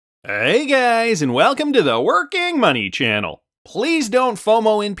Hey guys, and welcome to the Working Money channel. Please don't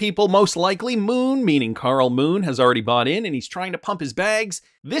FOMO in, people. Most likely Moon, meaning Carl Moon, has already bought in and he's trying to pump his bags.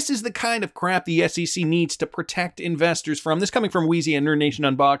 This is the kind of crap the SEC needs to protect investors from. This coming from Wheezy and Nerd Nation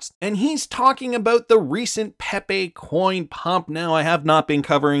Unboxed. And he's talking about the recent Pepe coin pump. Now, I have not been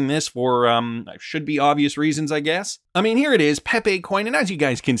covering this for, should be obvious reasons, I guess. I mean, here it is, Pepe coin, and as you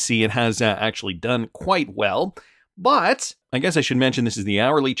guys can see, it has actually done quite well. But I guess I should mention this is the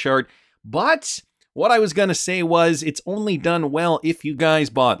hourly chart. But what I was going to say was it's only done well if you guys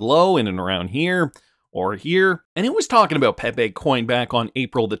bought low in and around here or here. And it was talking about Pepe coin back on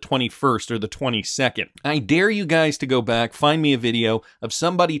April the 21st or the 22nd. I dare you guys to go back, find me a video of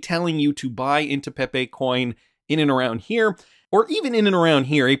somebody telling you to buy into Pepe coin in and around here, or even in and around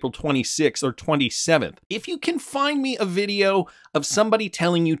here, April 26th or 27th. If you can find me a video of somebody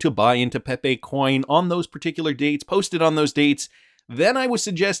telling you to buy into Pepe coin on those particular dates, posted on those dates, then I would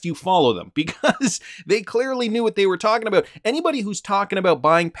suggest you follow them because they clearly knew what they were talking about. Anybody who's talking about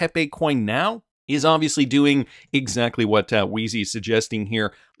buying Pepe coin now is obviously doing exactly what Wheezy is suggesting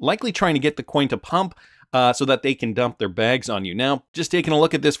here, likely trying to get the coin to pump so that they can dump their bags on you. Now, just taking a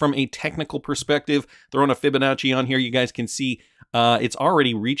look at this from a technical perspective, throwing a Fibonacci on here, you guys can see it's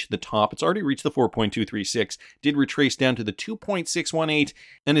already reached the top. It's already reached the 4.236, did retrace down to the 2.618,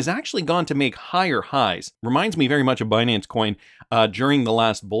 and has actually gone to make higher highs. Reminds me very much of Binance coin during the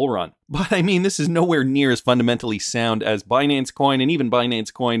last bull run. But I mean, this is nowhere near as fundamentally sound as Binance coin, and even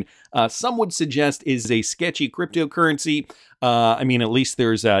Binance coin, some would suggest is a sketchy cryptocurrency. I mean, at least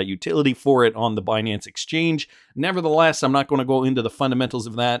there's utility for it on the Binance exchange. Nevertheless, I'm not going to go into the fundamentals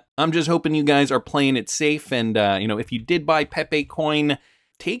of that. I'm just hoping you guys are playing it safe. And, you know, if you did buy Pepe coin,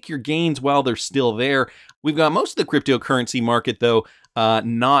 take your gains while they're still there. We've got most of the cryptocurrency market, though,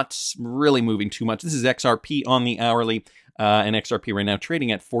 not really moving too much. This is XRP on the hourly. And XRP right now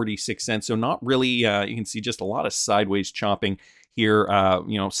trading at 46 cents. So not really, you can see just a lot of sideways chopping here,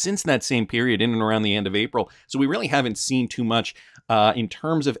 you know, since that same period in and around the end of April. So we really haven't seen too much in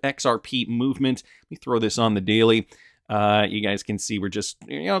terms of XRP movement. Let me throw this on the daily. You guys can see we're just,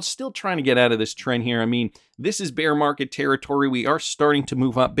 you know, still trying to get out of this trend here. I mean, this is bear market territory. We are starting to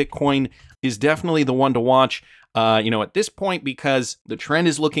move up. Bitcoin is definitely the one to watch. You know, at this point, because the trend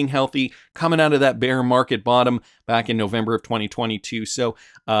is looking healthy, coming out of that bear market bottom back in November of 2022. So,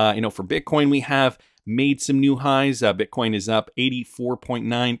 you know, for Bitcoin, we have made some new highs. Bitcoin is up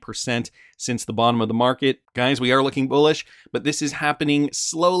 84.9% since the bottom of the market. Guys, we are looking bullish, but this is happening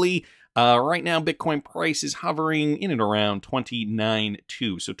slowly. Right now, Bitcoin price is hovering in and around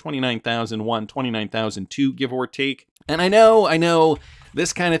 29.2. So 29,001, 29,002, give or take. And I know,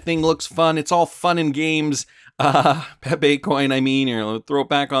 this kind of thing looks fun. It's all fun and games. Pepe coin, I mean, you know, throw it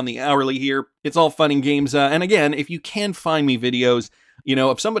back on the hourly here. It's all fun and games. And again, if you can find me videos, you know,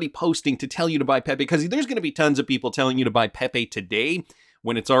 of somebody posting to tell you to buy Pepe, because there's going to be tons of people telling you to buy Pepe today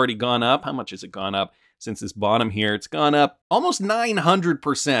when it's already gone up. How much has it gone up since this bottom here? It's gone up almost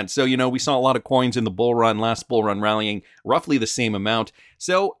 900%. So, you know, we saw a lot of coins in the bull run, last bull run rallying roughly the same amount.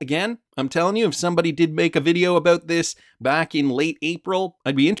 So again, I'm telling you, if somebody did make a video about this back in late April,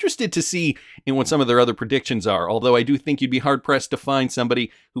 I'd be interested to see in what some of their other predictions are. Although I do think you'd be hard pressed to find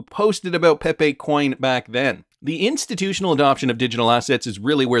somebody who posted about Pepe coin back then. The institutional adoption of digital assets is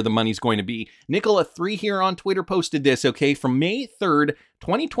really where the money's going to be. Nicola3 here on Twitter posted this, okay, from May 3rd,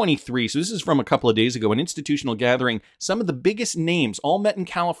 2023. So this is from a couple of days ago, an institutional gathering. Some of the biggest names all met in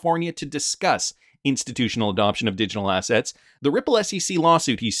California to discuss institutional adoption of digital assets. The Ripple SEC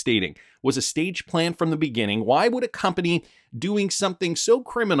lawsuit, he's stating, was a staged plan from the beginning. Why would a company doing something so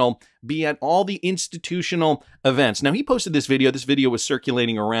criminal be at all the institutional events? Now, he posted this video. This video was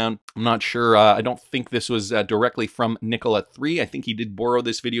circulating around. I'm not sure. I don't think this was directly from Nicola3. I think he did borrow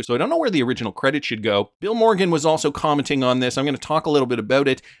this video, so I don't know where the original credit should go. Bill Morgan was also commenting on this. I'm going to talk a little bit about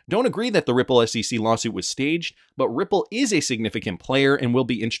it. Don't agree that the Ripple SEC lawsuit was staged, but Ripple is a significant player and will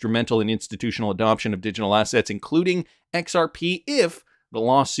be instrumental in institutional adoption of digital assets, including XRP, if the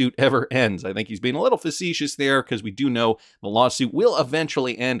lawsuit ever ends. I think he's being a little facetious there because we do know the lawsuit will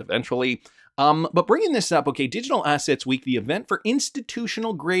eventually end, But bringing this up, okay, Digital Assets Week, the event for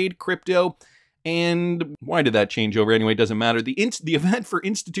institutional grade crypto. And why did that change over? Anyway, it doesn't matter. The event for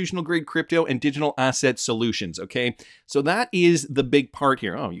institutional grade crypto and digital asset solutions, okay? So that is the big part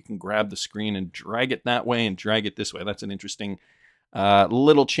here. Oh, you can grab the screen and drag it that way and drag it this way. That's an interesting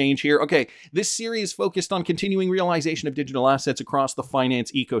little change here. Okay, this series focused on continuing realization of digital assets across the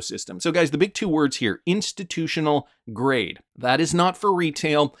finance ecosystem. So guys, the big two words here, institutional grade. That is not for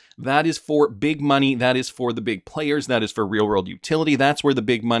retail. That is for big money. That is for the big players. That is for real world utility. That's where the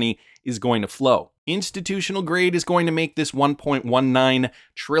big money is going to flow. Institutional grade is going to make this $1.19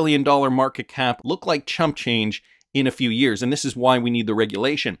 trillion market cap look like chump change in a few years. And this is why we need the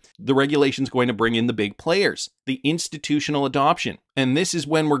regulation. The regulation is going to bring in the big players, the institutional adoption. And this is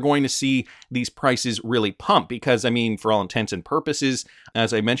when we're going to see these prices really pump because, I mean, for all intents and purposes,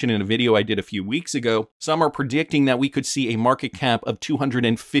 as I mentioned in a video I did a few weeks ago, some are predicting that we could see a market cap of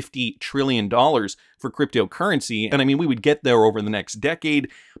 $250 trillion for cryptocurrency. And I mean, we would get there over the next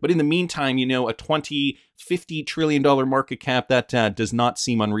decade. But in the meantime, you know, a $50 trillion market cap, that does not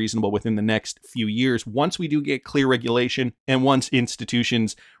seem unreasonable within the next few years. Once we do get clear regulation and once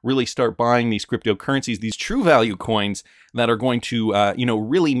institutions really start buying these cryptocurrencies, these true value coins that are going to, you know,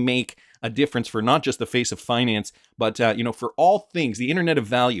 really make a difference for not just the face of finance, but, you know, for all things, the internet of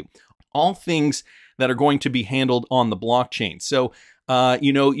value, all things that are going to be handled on the blockchain. So,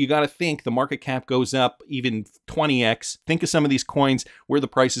 you know, you got to think the market cap goes up even 20x. Think of some of these coins where the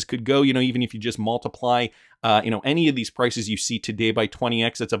prices could go, you know, even if you just multiply, you know, any of these prices you see today by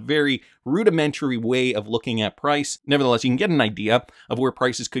 20x. It's a very rudimentary way of looking at price. Nevertheless, you can get an idea of where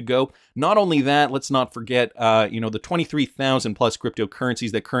prices could go. Not only that, let's not forget, you know, the 23,000 plus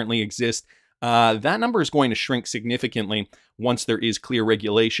cryptocurrencies that currently exist. That number is going to shrink significantly once there is clear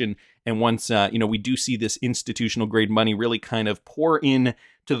regulation and once, you know, we do see this institutional grade money really kind of pour in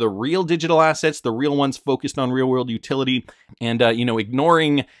to the real digital assets, the real ones focused on real world utility and, you know,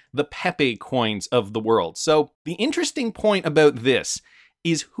 ignoring the Pepe coins of the world. So the interesting point about this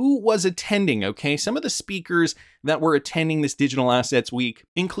is who was attending, okay? Some of the speakers that were attending this Digital Assets Week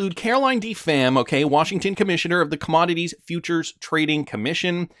include Caroline D. Pham, okay, Washington Commissioner of the Commodities Futures Trading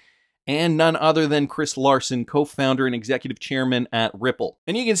Commission, and none other than Chris Larsen, co-founder and executive chairman at Ripple.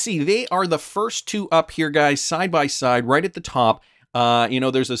 And you can see they are the first two up here, guys, side by side, right at the top. You know,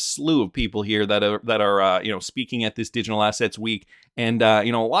 there's a slew of people here that are you know, speaking at this Digital Assets Week. And,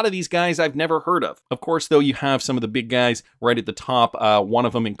 you know, a lot of these guys I've never heard of. Of course, though, you have some of the big guys right at the top, one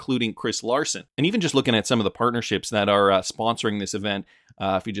of them including Chris Larsen. And even just looking at some of the partnerships that are sponsoring this event,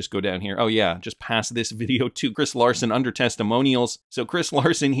 if you just go down here, oh yeah, just past this video to Chris Larsen under testimonials. So Chris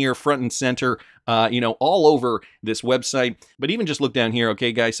Larsen here, front and center, you know, all over this website. But even just look down here,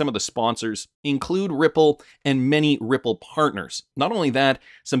 okay, guys, some of the sponsors include Ripple and many Ripple partners. Not only that,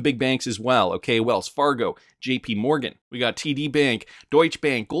 some big banks as well, okay, Wells Fargo, JP Morgan, we got TD Bank, Deutsche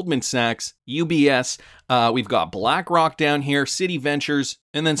Bank, Goldman Sachs, UBS, we've got BlackRock down here, Citi Ventures,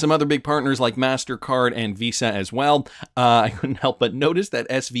 and then some other big partners like MasterCard and Visa as well. I couldn't help but notice that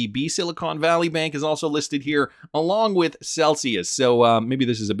SVB, Silicon Valley Bank, is also listed here, along with Celsius. So maybe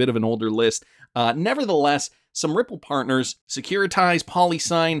this is a bit of an older list. Nevertheless, some Ripple partners, Securitize,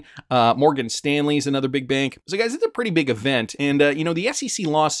 PolySign, Morgan Stanley's another big bank. So guys, it's a pretty big event. And, you know, the SEC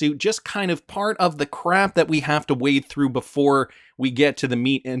lawsuit, just kind of part of the crap that we have to wade through before we get to the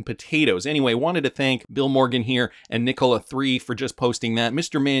meat and potatoes. Anyway, wanted to thank Bill Morgan here and Nicola3 for just posting that.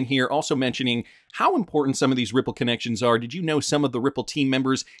 Mr. Man here also mentioning how important some of these Ripple connections are. Did you know some of the Ripple team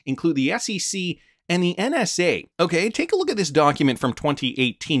members include the SEC and the NSA? Okay, take a look at this document from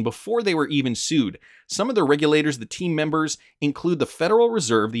 2018 before they were even sued. Some of the regulators, the team members, include the Federal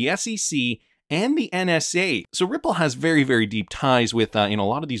Reserve, the SEC, and the NSA. So Ripple has very, very deep ties with you know,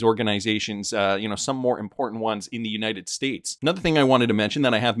 a lot of these organizations, you know, some more important ones in the United States. Another thing I wanted to mention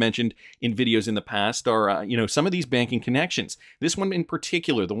that I have mentioned in videos in the past are, you know, some of these banking connections. This one in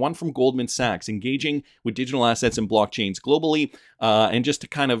particular, the one from Goldman Sachs, engaging with digital assets and blockchains globally. And just to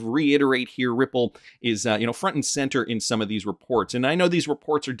kind of reiterate here, Ripple is, you know, front and center in some of these reports. And I know these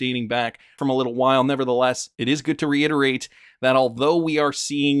reports are dating back from a little while. Nevertheless, it is good to reiterate that although we are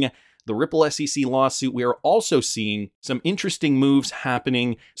seeing the Ripple SEC lawsuit, we are also seeing some interesting moves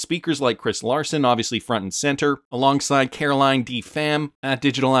happening. Speakers like Chris Larsen, obviously front and center, alongside Caroline D. Pham at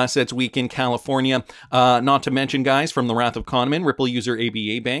Digital Assets Week in California. Not to mention, guys, from the Wrath of Kahneman, Ripple user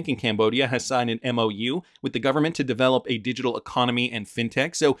ABA Bank in Cambodia has signed an MOU with the government to develop a digital economy and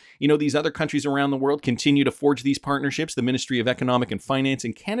fintech. So, you know, these other countries around the world continue to forge these partnerships. The Ministry of Economic and Finance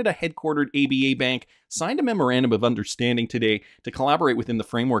in Canada headquartered ABA Bank signed a memorandum of understanding today to collaborate within the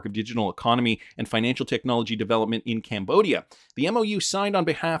framework of digital economy and financial technology development in Cambodia. The MOU signed on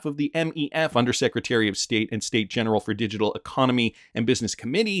behalf of the MEF Undersecretary of State and State General for Digital Economy and Business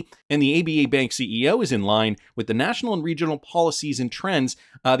Committee, and the ABA Bank CEO is in line with the national and regional policies and trends.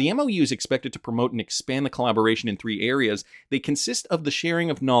 The MOU is expected to promote and expand the collaboration in 3 areas. They consist of the sharing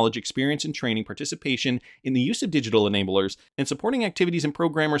of knowledge, experience, and training, participation in the use of digital enablers, and supporting activities and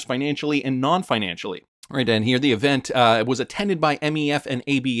programmers financially and non-financially. Right down here, the event was attended by MEF and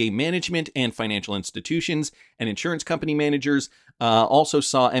ABA management and financial institutions and insurance company managers. Also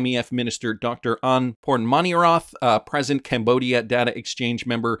saw MEF Minister Dr. An Pornmaniroth present, Cambodia Data Exchange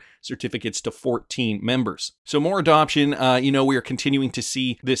member, certificates to 14 members. So more adoption, we are continuing to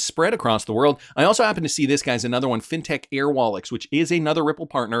see this spread across the world. I also happen to see this, guys, another one, FinTech Airwallex, which is another Ripple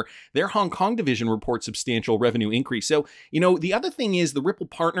partner. Their Hong Kong division reports substantial revenue increase. So, the other thing is the Ripple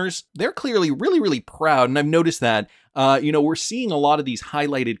partners, they're clearly really, really proud. And I've noticed that, we're seeing a lot of these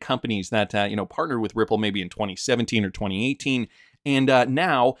highlighted companies that, partnered with Ripple maybe in 2017 or 2018. And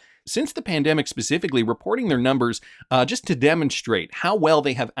now, since the pandemic specifically, reporting their numbers just to demonstrate how well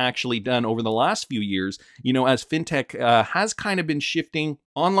they have actually done over the last few years, as fintech has kind of been shifting.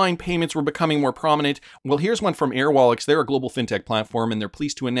 Online payments were becoming more prominent. Well, here's one from Airwallex. They're a global fintech platform, and they're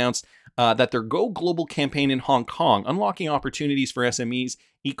pleased to announce that their Go Global campaign in Hong Kong, unlocking opportunities for SMEs,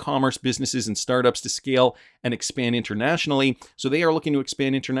 e-commerce businesses, and startups to scale and expand internationally. So they are looking to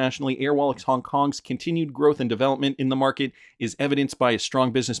expand internationally. Airwallex Hong Kong's continued growth and development in the market is evidenced by a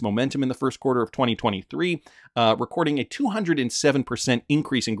strong business momentum in the first quarter of 2023, recording a 207%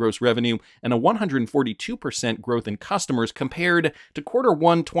 increase in gross revenue and a 142% growth in customers compared to quarter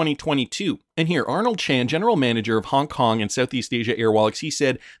 1 2022. And here, Arnold Chan, general manager of Hong Kong and Southeast Asia Airwallex, he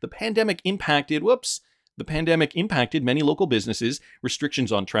said the pandemic impacted many local businesses.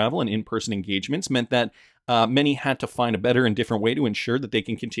 Restrictions on travel and in-person engagements meant that many had to find a better and different way to ensure that they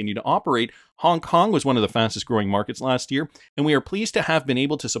can continue to operate. Hong Kong was one of the fastest growing markets last year, and we are pleased to have been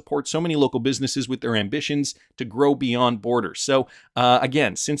able to support so many local businesses with their ambitions to grow beyond borders. So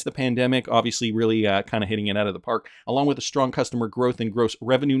again, since the pandemic, obviously really kind of hitting it out of the park, along with a strong customer growth and gross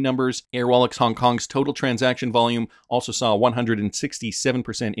revenue numbers. Airwallex Hong Kong's total transaction volume also saw a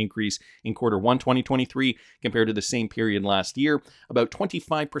 167% increase in quarter 1 2023 compared to the same period last year. About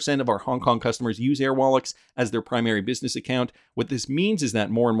 25% of our Hong Kong customers use Airwallex as their primary business account. What this means is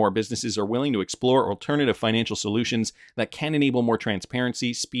that more and more businesses are willing to explore alternative financial solutions that can enable more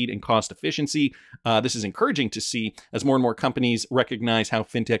transparency, speed, and cost efficiency. This is encouraging to see as more and more companies recognize how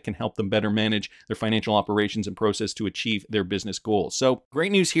fintech can help them better manage their financial operations and process to achieve their business goals. So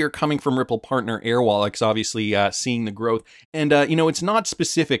great news here coming from Ripple partner Airwallex, obviously seeing the growth. And, it's not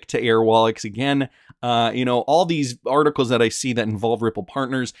specific to Airwallex. Again, all these articles that I see that involve Ripple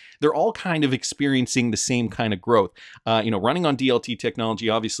partners, they're all kind of experiencing the same kind of growth. Running on DLT technology,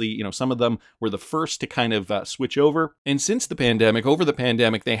 obviously, some of them were the first to kind of switch over. And since the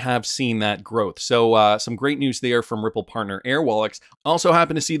pandemic, they have seen that growth. So some great news there from Ripple partner Airwallex. Also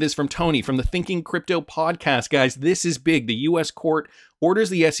happen to see this from Tony from the Thinking Crypto podcast. Guys, this is big. The U.S. court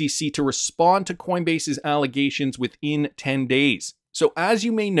orders the SEC to respond to Coinbase's allegations within 10 days. So as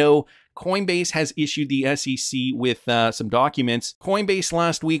you may know, Coinbase has issued the SEC with some documents. Coinbase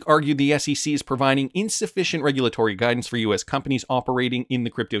last week argued the SEC is providing insufficient regulatory guidance for U.S. companies operating in the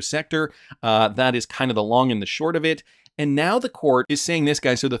crypto sector. That is kind of the long and the short of it. And now the court is saying this,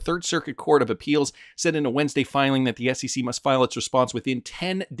 guys. So the Third Circuit Court of Appeals said in a Wednesday filing that the SEC must file its response within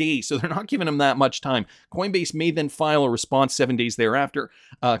 10 days. So they're not giving them that much time. Coinbase may then file a response 7 days thereafter.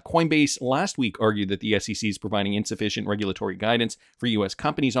 Coinbase last week argued that the SEC is providing insufficient regulatory guidance for U.S.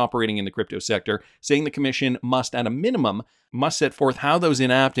 companies operating in the crypto sector, saying the commission must, at a minimum, set forth how those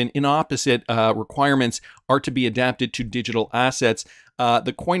inapt and inopposite requirements are to be adapted to digital assets.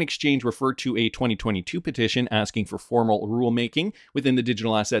 The Coin Exchange referred to a 2022 petition asking for formal rulemaking within the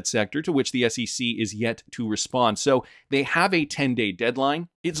digital asset sector, to which the SEC is yet to respond. So they have a 10-day deadline.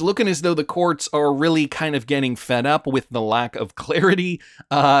 It's looking as though the courts are really kind of getting fed up with the lack of clarity.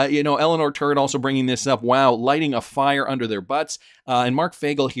 Eleanor Turret also bringing this up. Wow, lighting a fire under their butts. And Mark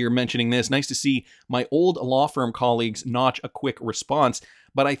Fagel here mentioning this. Nice to see my old law firm colleagues notch a quick response.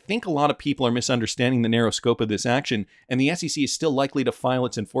 But I think a lot of people are misunderstanding the narrow scope of this action, and the SEC is still likely to file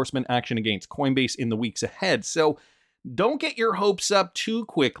its enforcement action against Coinbase in the weeks ahead. So don't get your hopes up too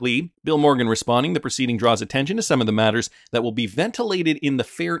quickly. Bill Morgan responding, the proceeding draws attention to some of the matters that will be ventilated in the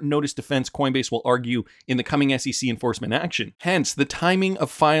fair notice defense Coinbase will argue in the coming SEC enforcement action. Hence, the timing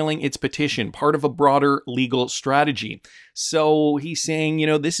of filing its petition, part of a broader legal strategy. So he's saying,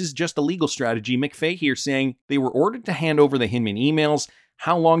 this is just a legal strategy. McFay here saying they were ordered to hand over the Hinman emails.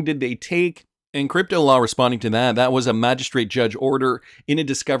 How long did they take? And Crypto Law responding to that was a magistrate judge order in a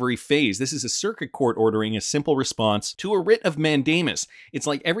discovery phase. This is a circuit court ordering a simple response to a writ of mandamus. It's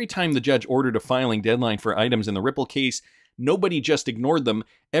like every time the judge ordered a filing deadline for items in the Ripple case, nobody just ignored them.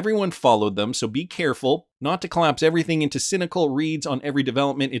 Everyone followed them, so be careful not to collapse everything into cynical reads on every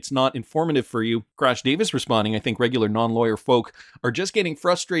development. It's not informative for you. Crash Davis responding, I think regular non-lawyer folk are just getting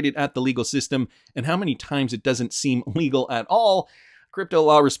frustrated at the legal system and how many times it doesn't seem legal at all. Crypto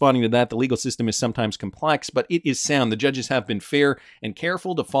law responding to that, the legal system is sometimes complex, but it is sound. The judges have been fair and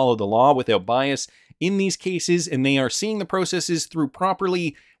careful to follow the law without bias in these cases, and they are seeing the processes through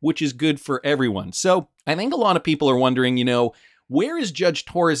properly, which is good for everyone. So I think a lot of people are wondering, you know, where is Judge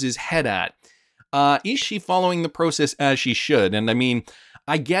Torres's head at? Is she following the process as she should? And I mean,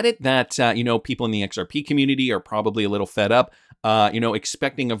 I get it that, you know, people in the XRP community are probably a little fed up, you know,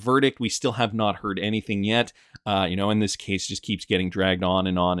 expecting a verdict. We still have not heard anything yet. You know, and this case just keeps getting dragged on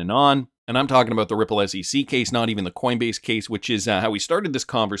and on and on. And I'm talking about the Ripple SEC case, not even the Coinbase case, which is how we started this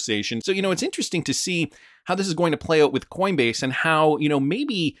conversation. So, you know, it's interesting to see how this is going to play out with Coinbase and how, you know,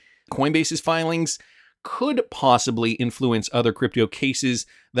 maybe Coinbase's filings could possibly influence other crypto cases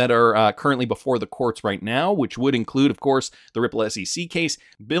that are currently before the courts right now, which would include, of course, the Ripple SEC case.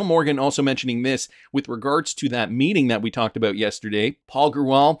 Bill Morgan also mentioning this with regards to that meeting that we talked about yesterday. Paul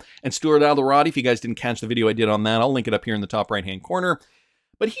Grewal and Stuart Alderati, if you guys didn't catch the video I did on that, I'll link it up here in the top right-hand corner.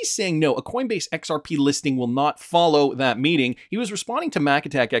 But he's saying, no, a Coinbase XRP listing will not follow that meeting. He was responding to Mac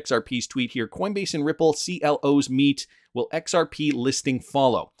Attack XRP's tweet here, Coinbase and Ripple CLOs meet, will XRP listing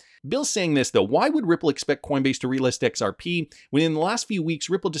follow? Bill's saying this, though. Why would Ripple expect Coinbase to relist XRP when in the last few weeks,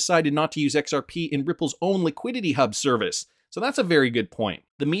 Ripple decided not to use XRP in Ripple's own liquidity hub service? So that's a very good point.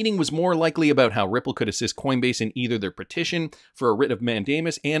 The meeting was more likely about how Ripple could assist Coinbase in either their petition for a writ of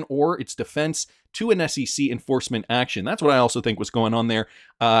mandamus and or its defense to an SEC enforcement action. That's what I also think was going on there.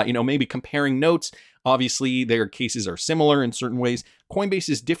 You know, maybe comparing notes. Obviously, their cases are similar in certain ways.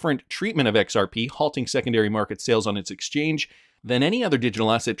 Coinbase's different treatment of XRP, halting secondary market sales on its exchange, than any other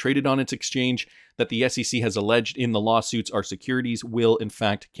digital asset traded on its exchange that the SEC has alleged in the lawsuits are securities will in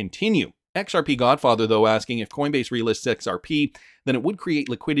fact continue. XRP Godfather, though, asking if Coinbase relists XRP, then it would create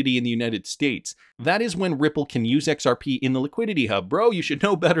liquidity in the United States. That is when Ripple can use XRP in the liquidity hub. Bro, you should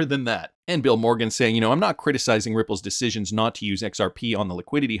know better than that. And Bill Morgan saying, you know, I'm not criticizing Ripple's decisions not to use XRP on the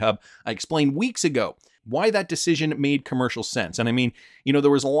liquidity hub. I explained weeks ago why that decision made commercial sense. And I mean, you know, there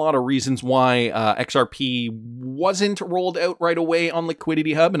was a lot of reasons why XRP wasn't rolled out right away on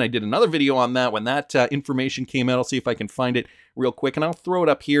Liquidity Hub. And I did another video on that when that information came out. I'll see if I can find it real quick. And I'll throw it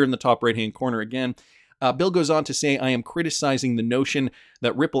up here in the top right-hand corner again. Bill goes on to say, I am criticizing the notion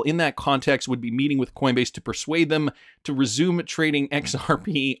that Ripple in that context would be meeting with Coinbase to persuade them to resume trading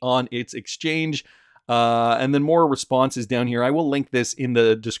XRP on its exchange. And then more responses down here. I will link this in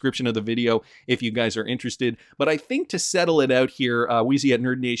the description of the video if you guys are interested. But I think to settle it out here, Wheezy at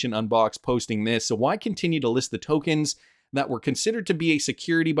Nerd Nation Unboxed posting this. So why continue to list the tokens that were considered to be a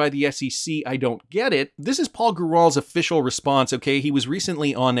security by the SEC? I don't get it. This is Paul Grewal's official response. Okay, he was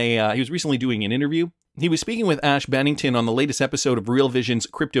recently on a he was recently doing an interview. He was speaking with Ash Bennington on the latest episode of Real Vision's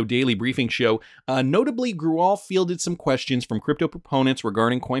Crypto Daily Briefing Show. Notably, Grewal fielded some questions from crypto proponents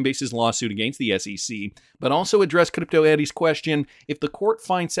regarding Coinbase's lawsuit against the SEC, but also addressed Crypto Eddie's question, if the court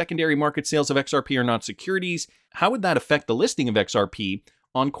finds secondary market sales of XRP are not securities, how would that affect the listing of XRP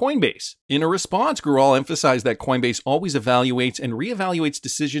on Coinbase? In a response, Grewal emphasized that Coinbase always evaluates and reevaluates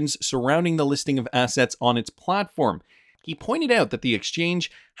decisions surrounding the listing of assets on its platform. He pointed out that the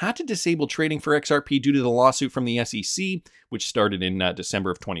exchange had to disable trading for XRP due to the lawsuit from the SEC, which started in December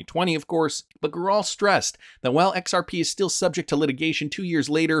of 2020, of course. But Grewal stressed that while XRP is still subject to litigation 2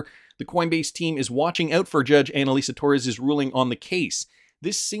 years later, the Coinbase team is watching out for Judge Annalisa Torres' ruling on the case.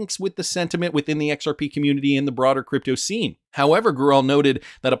 This syncs with the sentiment within the XRP community and the broader crypto scene. However, Grewal noted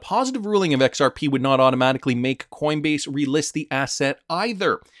that a positive ruling of XRP would not automatically make Coinbase relist the asset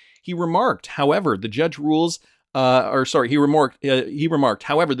either. He remarked, however, the judge rules he remarked,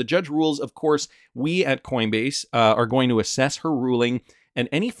 however, the judge rules, of course, we at Coinbase are going to assess her ruling and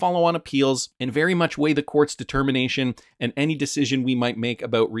any follow-on appeals and very much weigh the court's determination and any decision we might make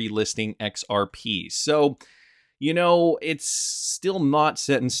about relisting XRP. So, you know, it's still not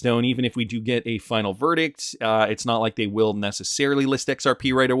set in stone, even if we do get a final verdict. It's not like they will necessarily list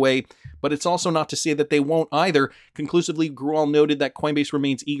XRP right away, but it's also not to say that they won't either. Conclusively, Grewal noted that Coinbase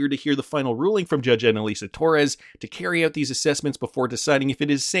remains eager to hear the final ruling from Judge Annalisa Torres to carry out these assessments before deciding if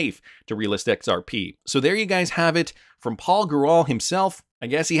it is safe to relist XRP. So there you guys have it from Paul Grewal himself. I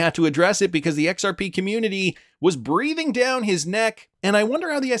guess he had to address it because the XRP community was breathing down his neck, and I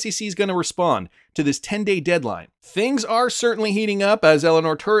wonder how the SEC is going to respond to this 10-day deadline. Things are certainly heating up, as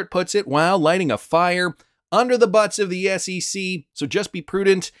Eleanor Turret puts it, while lighting a fire under the butts of the SEC. So just be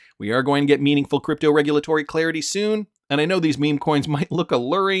prudent. We are going to get meaningful crypto regulatory clarity soon, and I know these meme coins might look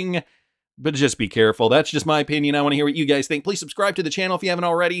alluring, but just be careful. That's just my opinion. I want to hear what you guys think. Please subscribe to the channel if you haven't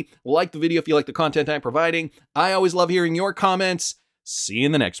already. Like the video if you like the content I'm providing. I always love hearing your comments. See you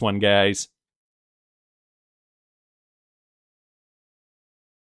in the next one, guys.